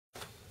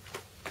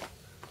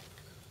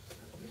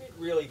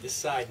really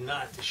decide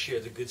not to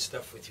share the good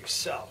stuff with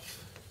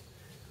yourself.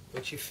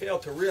 What you fail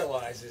to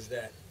realize is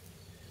that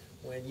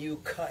when you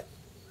cut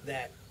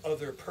that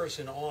other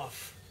person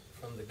off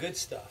from the good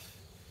stuff,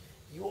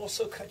 you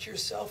also cut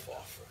yourself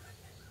off from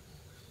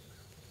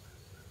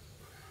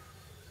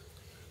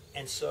it.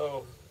 And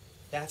so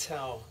that's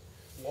how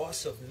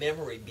loss of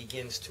memory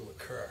begins to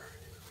occur.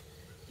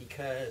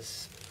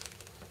 Because,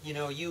 you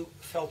know, you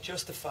felt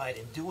justified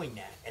in doing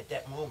that at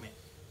that moment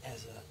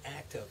as an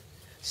act of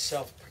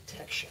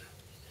self-protection.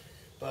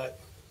 But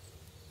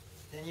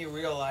then you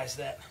realize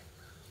that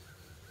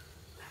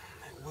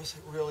it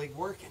wasn't really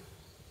working,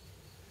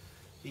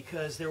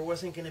 because there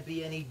wasn't going to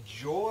be any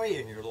joy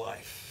in your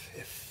life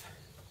if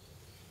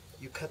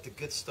you cut the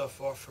good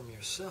stuff off from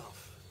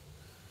yourself.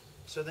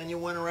 So then you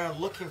went around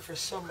looking for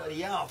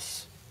somebody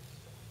else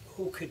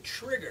who could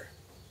trigger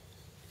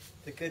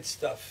the good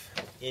stuff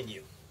in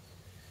you.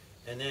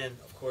 And then,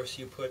 of course,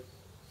 you put,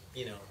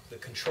 you know, the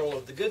control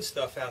of the good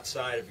stuff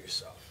outside of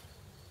yourself.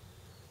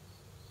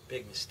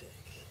 Big mistake.